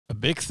A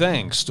big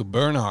thanks to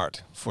Bernhard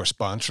for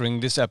sponsoring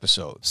this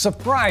episode.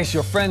 Surprise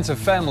your friends and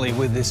family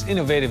with this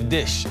innovative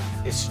dish.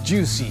 It's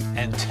juicy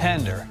and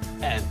tender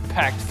and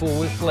packed full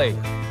with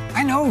flavor.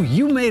 I know,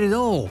 you made it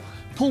all.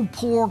 Pulled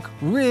pork,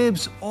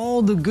 ribs,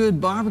 all the good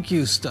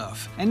barbecue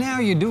stuff. And now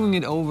you're doing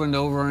it over and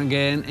over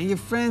again, and your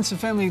friends and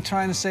family are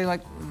trying to say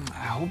like,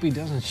 I hope he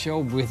doesn't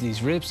show up with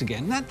these ribs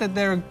again. Not that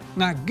they're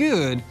not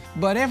good,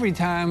 but every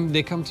time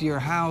they come to your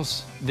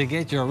house, they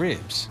get your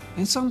ribs.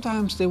 And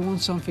sometimes they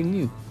want something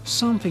new,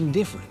 something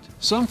different,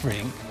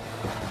 something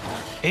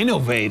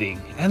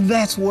innovating. And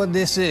that's what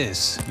this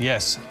is.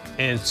 Yes,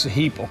 it's a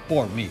heap of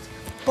pork meat.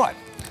 But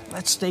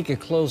let's take a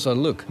closer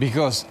look,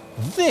 because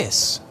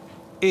this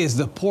is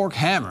the pork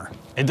hammer.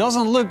 It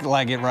doesn't look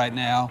like it right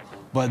now,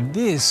 but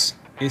this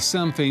is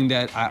something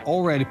that I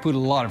already put a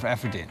lot of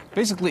effort in.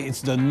 Basically,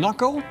 it's the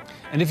knuckle,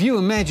 and if you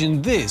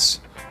imagine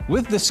this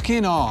with the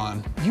skin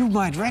on, you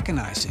might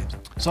recognize it.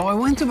 So I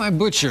went to my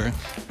butcher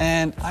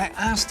and I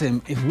asked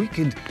him if we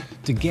could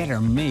together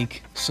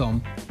make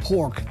some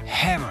pork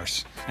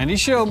hammers. And he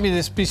showed me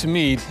this piece of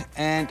meat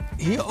and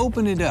he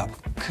opened it up,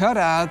 cut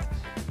out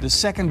the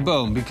second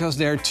bone, because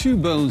there are two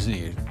bones in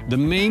here, the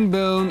main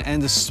bone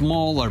and the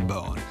smaller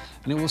bone.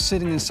 And it was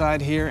sitting inside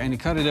here and he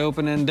cut it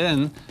open, and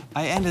then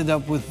I ended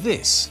up with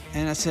this.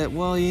 And I said,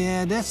 well,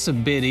 yeah, that's a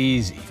bit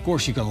easy. Of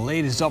course, you can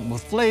lay this up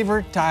with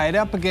flavor, tie it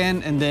up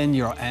again, and then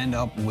you'll end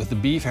up with the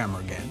beef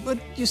hammer again. But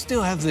you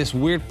still have this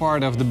weird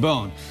part of the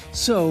bone.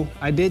 So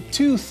I did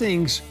two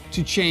things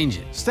to change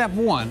it. Step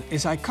one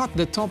is I cut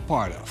the top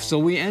part off. So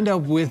we end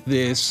up with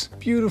this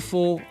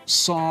beautiful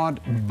sawed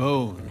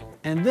bone.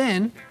 And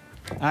then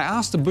I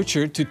asked the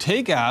butcher to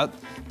take out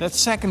that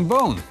second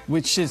bone,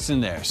 which sits in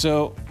there.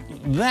 So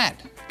that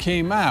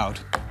came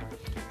out,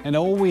 and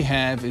all we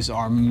have is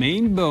our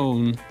main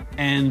bone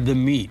and the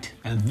meat.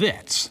 And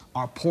that's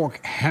our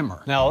pork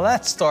hammer. Now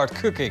let's start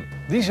cooking.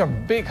 These are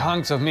big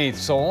hunks of meat,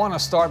 so I want to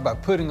start by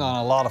putting on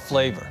a lot of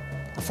flavor.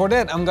 For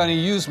that, I'm going to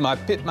use my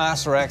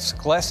Pitmaster X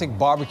classic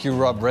barbecue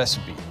rub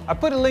recipe. I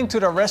put a link to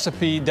the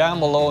recipe down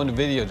below in the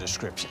video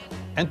description.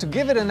 And to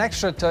give it an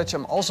extra touch,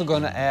 I'm also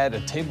going to add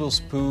a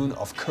tablespoon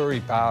of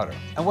curry powder.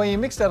 And when you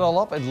mix that all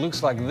up, it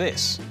looks like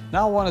this.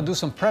 Now I want to do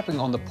some prepping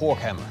on the pork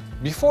hammer.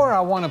 Before I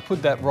want to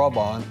put that rub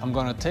on, I'm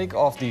going to take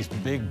off these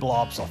big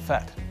blobs of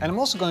fat. And I'm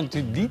also going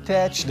to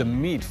detach the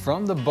meat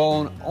from the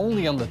bone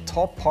only on the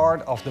top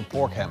part of the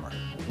pork hammer.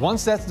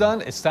 Once that's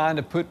done, it's time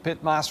to put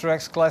Pitmaster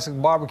X classic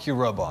barbecue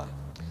rub on.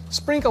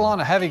 Sprinkle on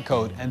a heavy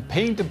coat and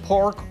paint the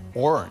pork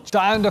orange.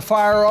 Time to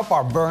fire up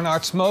our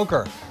Bernhard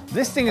smoker.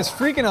 This thing is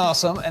freaking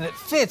awesome and it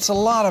fits a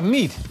lot of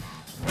meat.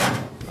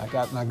 I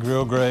got my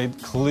grill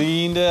grate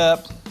cleaned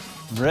up,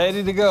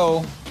 ready to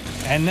go.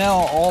 And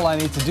now all I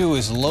need to do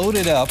is load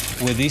it up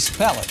with these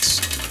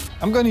pellets.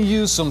 I'm going to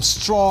use some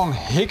strong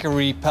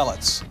hickory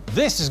pellets.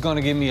 This is going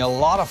to give me a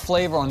lot of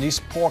flavor on these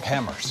pork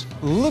hammers.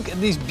 Look at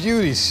these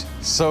beauties,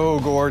 so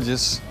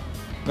gorgeous.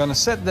 I'm going to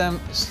set them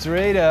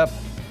straight up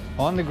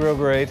on the grill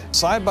grate,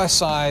 side by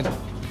side,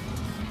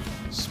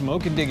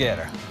 smoke it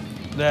together.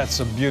 That's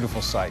a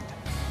beautiful sight.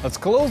 Let's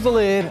close the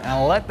lid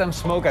and let them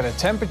smoke at a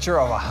temperature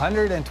of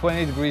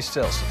 120 degrees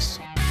Celsius.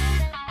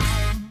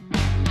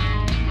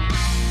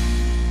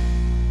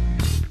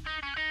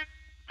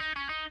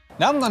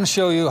 Now I'm going to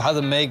show you how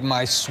to make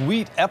my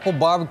sweet apple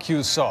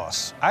barbecue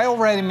sauce. I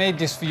already made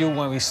this for you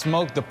when we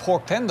smoked the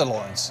pork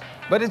tenderloins,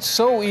 but it's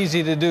so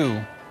easy to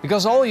do.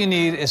 Because all you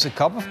need is a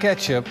cup of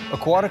ketchup, a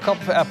quarter cup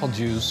of apple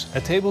juice, a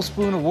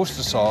tablespoon of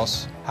Worcester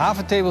sauce, half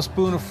a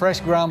tablespoon of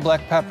fresh ground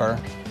black pepper,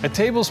 a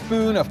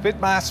tablespoon of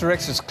Pitmaster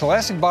X's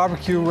classic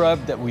barbecue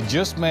rub that we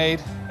just made,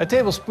 a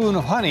tablespoon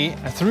of honey,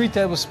 and 3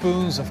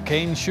 tablespoons of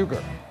cane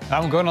sugar. Now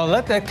I'm gonna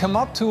let that come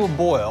up to a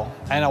boil,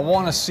 and I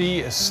wanna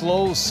see a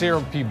slow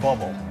syrupy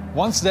bubble.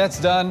 Once that's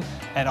done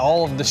and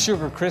all of the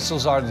sugar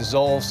crystals are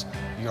dissolved,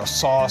 your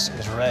sauce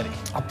is ready.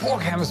 Our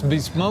pork hammers been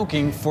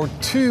smoking for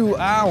 2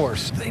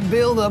 hours. They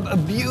build up a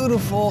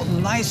beautiful,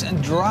 nice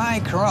and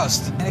dry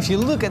crust. And if you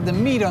look at the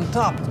meat on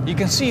top, you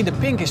can see the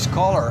pinkish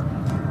color,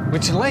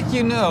 which let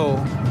you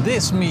know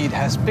this meat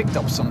has picked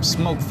up some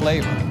smoke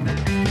flavor.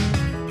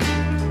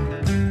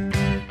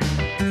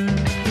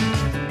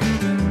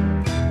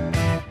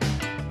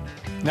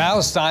 Now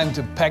it's time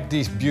to pack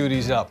these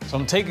beauties up. So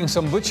I'm taking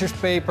some butcher's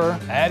paper,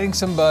 adding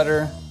some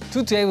butter,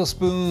 2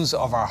 tablespoons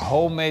of our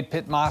homemade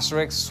Pitmaster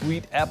X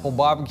sweet apple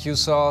barbecue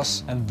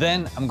sauce, and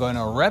then I'm going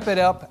to wrap it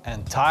up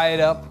and tie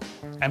it up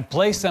and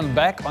place them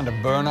back on the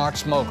Bernhard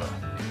smoker.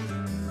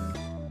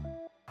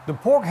 The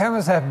pork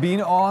hammers have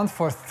been on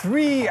for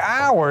 3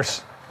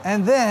 hours,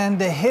 and then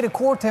they hit a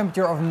core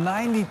temperature of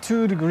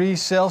 92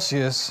 degrees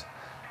Celsius.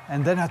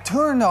 And then I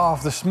turned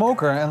off the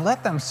smoker and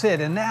let them sit,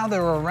 and now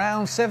they're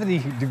around 70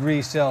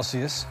 degrees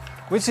Celsius,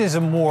 which is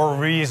a more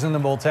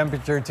reasonable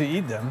temperature to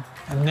eat them.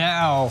 And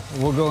now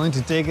we're going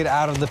to take it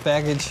out of the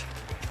package.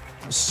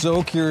 I'm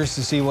so curious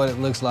to see what it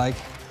looks like.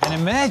 And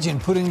imagine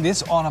putting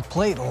this on a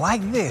plate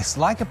like this,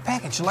 like a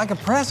package, like a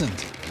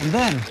present. And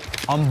then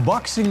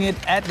unboxing it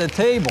at the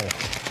table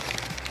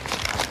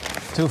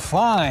to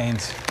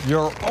find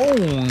your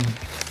own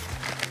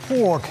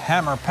pork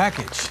hammer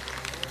package.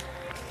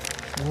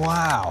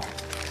 Wow,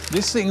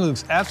 this thing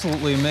looks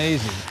absolutely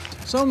amazing.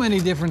 So many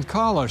different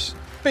colors.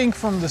 Pink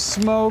from the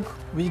smoke,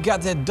 we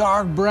got that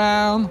dark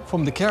brown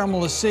from the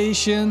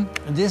caramelization.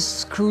 And this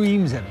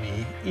screams at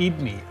me, eat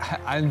me.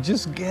 I'm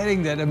just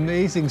getting that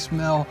amazing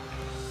smell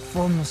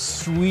from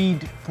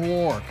sweet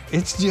pork.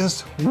 It's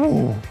just,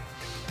 woo.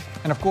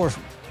 And of course,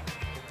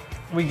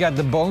 we got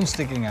the bone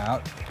sticking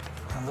out.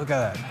 Oh, look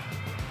at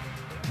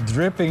that.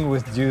 Dripping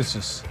with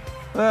juices.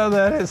 Well,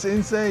 that is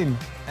insane.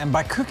 And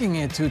by cooking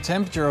it to a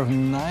temperature of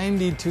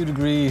 92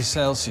 degrees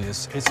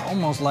Celsius, it's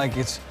almost like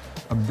it's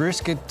a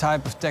brisket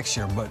type of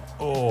texture, but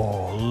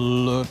oh,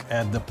 look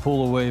at the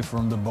pull away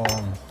from the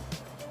bone.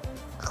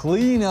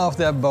 Clean off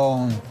that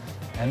bone.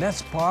 And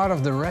that's part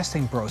of the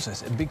resting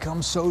process. It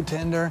becomes so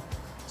tender,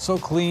 so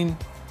clean,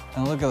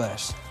 and look at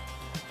this.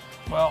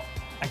 Well,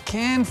 I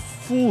can't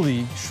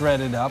fully shred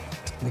it up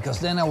because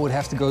then I would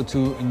have to go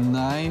to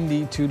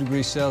 92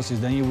 degrees Celsius.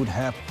 Then you would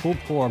have pulled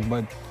pork,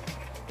 but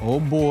oh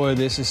boy,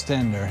 this is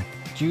tender.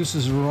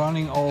 Juices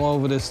running all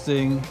over this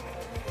thing,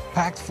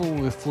 packed full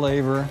with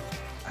flavor.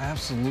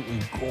 Absolutely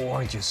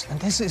gorgeous. And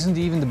this isn't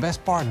even the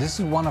best part. This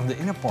is one of the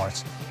inner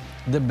parts.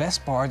 The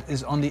best part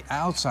is on the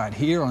outside,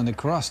 here on the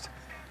crust.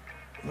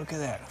 Look at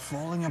that,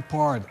 falling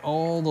apart,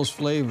 all those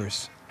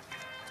flavors.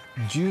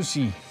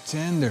 Juicy,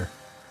 tender.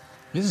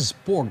 This is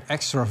pork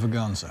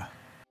extravaganza.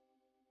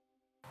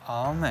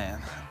 Oh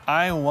man,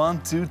 I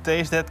want to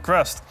taste that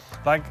crust.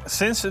 Like,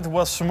 since it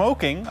was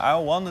smoking, I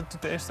wanted to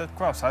taste that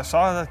crust. I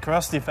saw that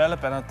crust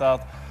develop and I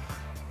thought,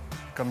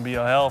 it's gonna be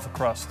a hell of a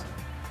crust.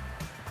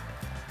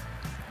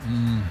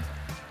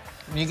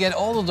 You get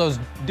all of those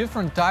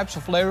different types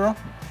of flavor,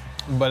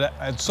 but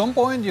at some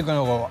point you're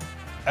gonna go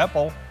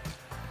apple.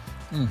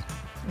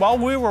 While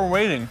we were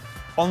waiting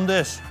on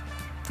this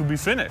to be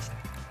finished,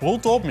 Roel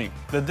told me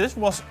that this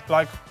was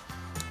like,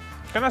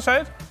 can I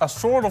say it? A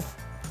sort of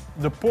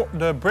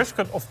the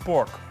brisket of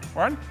pork,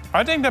 right?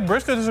 I think that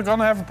brisket is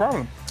gonna have a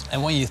problem.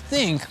 And when you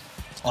think,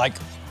 like,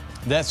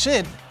 that's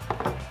it,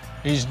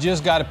 he's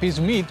just got a piece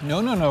of meat.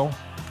 No, no, no.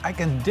 I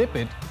can dip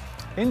it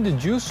in the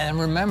juice. And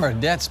remember,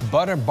 that's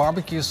butter,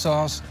 barbecue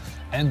sauce,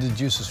 and the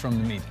juices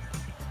from the meat.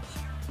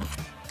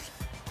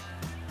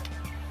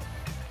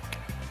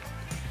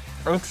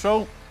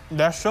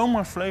 There's so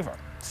much flavor,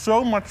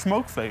 so much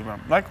smoke flavor.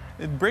 Like,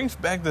 it brings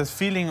back that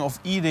feeling of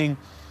eating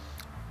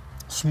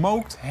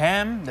smoked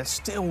ham that's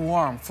still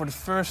warm for the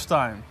first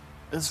time.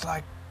 It's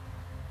like,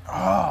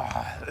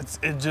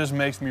 it just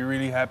makes me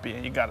really happy,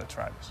 and you gotta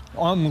try this.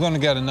 I'm gonna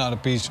get another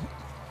piece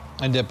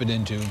and dip it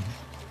into.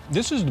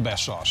 This is the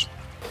best sauce.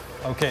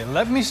 Okay,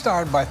 let me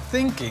start by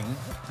thinking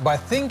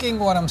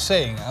what I'm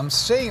saying. I'm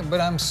saying what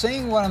I'm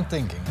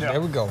thinking. Yeah.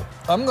 There we go.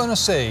 I'm gonna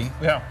say,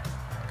 Yeah.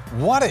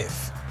 what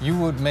if you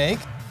would make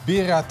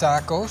birria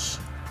tacos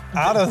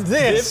out of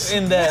this? Dip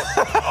in that.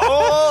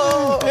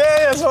 Oh!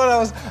 Yeah, that's what I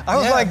was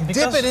Yeah, like, dip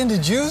because- it in the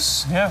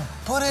juice, Yeah.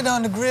 put it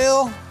on the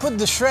grill, put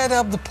the shred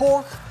up the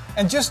pork,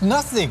 and just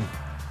nothing.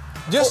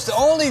 Just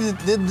only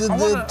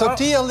the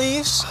tortilla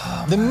leaves,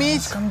 the meat,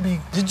 it's gonna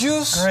be the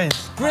juice, great.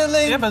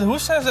 grilling. Yeah, but who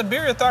says that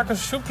birria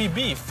tacos should be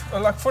beef?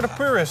 Like, for the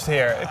purist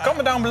here,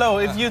 comment down below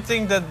if you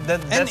think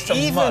that's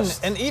a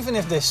must. And even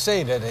if they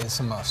say that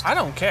it's a must. I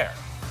don't care.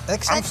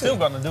 Exactly. I'm still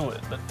gonna do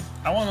it, but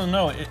I want to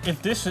know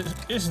if this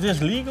is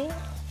this legal?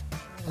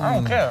 I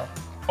don't care.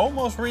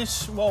 Almost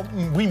reached. Well,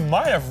 we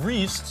might have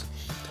reached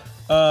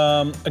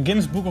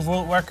Guinness Book of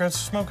World Records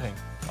smoking.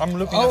 I'm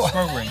looking at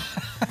smoking.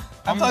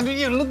 I thought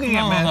you were looking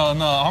at me.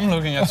 No, I'm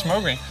looking at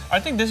smoking. I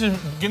think this is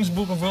Guinness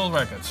Book of World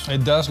Records.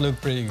 It does look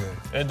pretty good.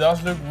 It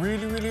does look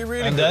really, really,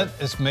 really And good.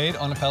 that is made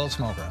on a pellet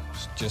smoker,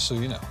 just so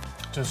you know.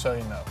 Just so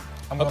you know.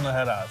 I'm gonna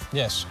head out.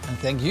 Yes, and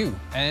thank you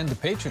and the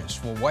patrons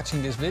for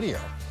watching this video.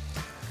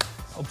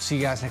 Hope to see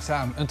you guys next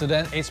time. Until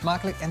then, eet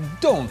smakelijk and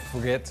don't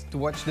forget to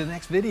watch the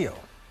next video.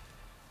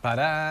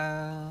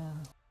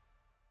 Tada!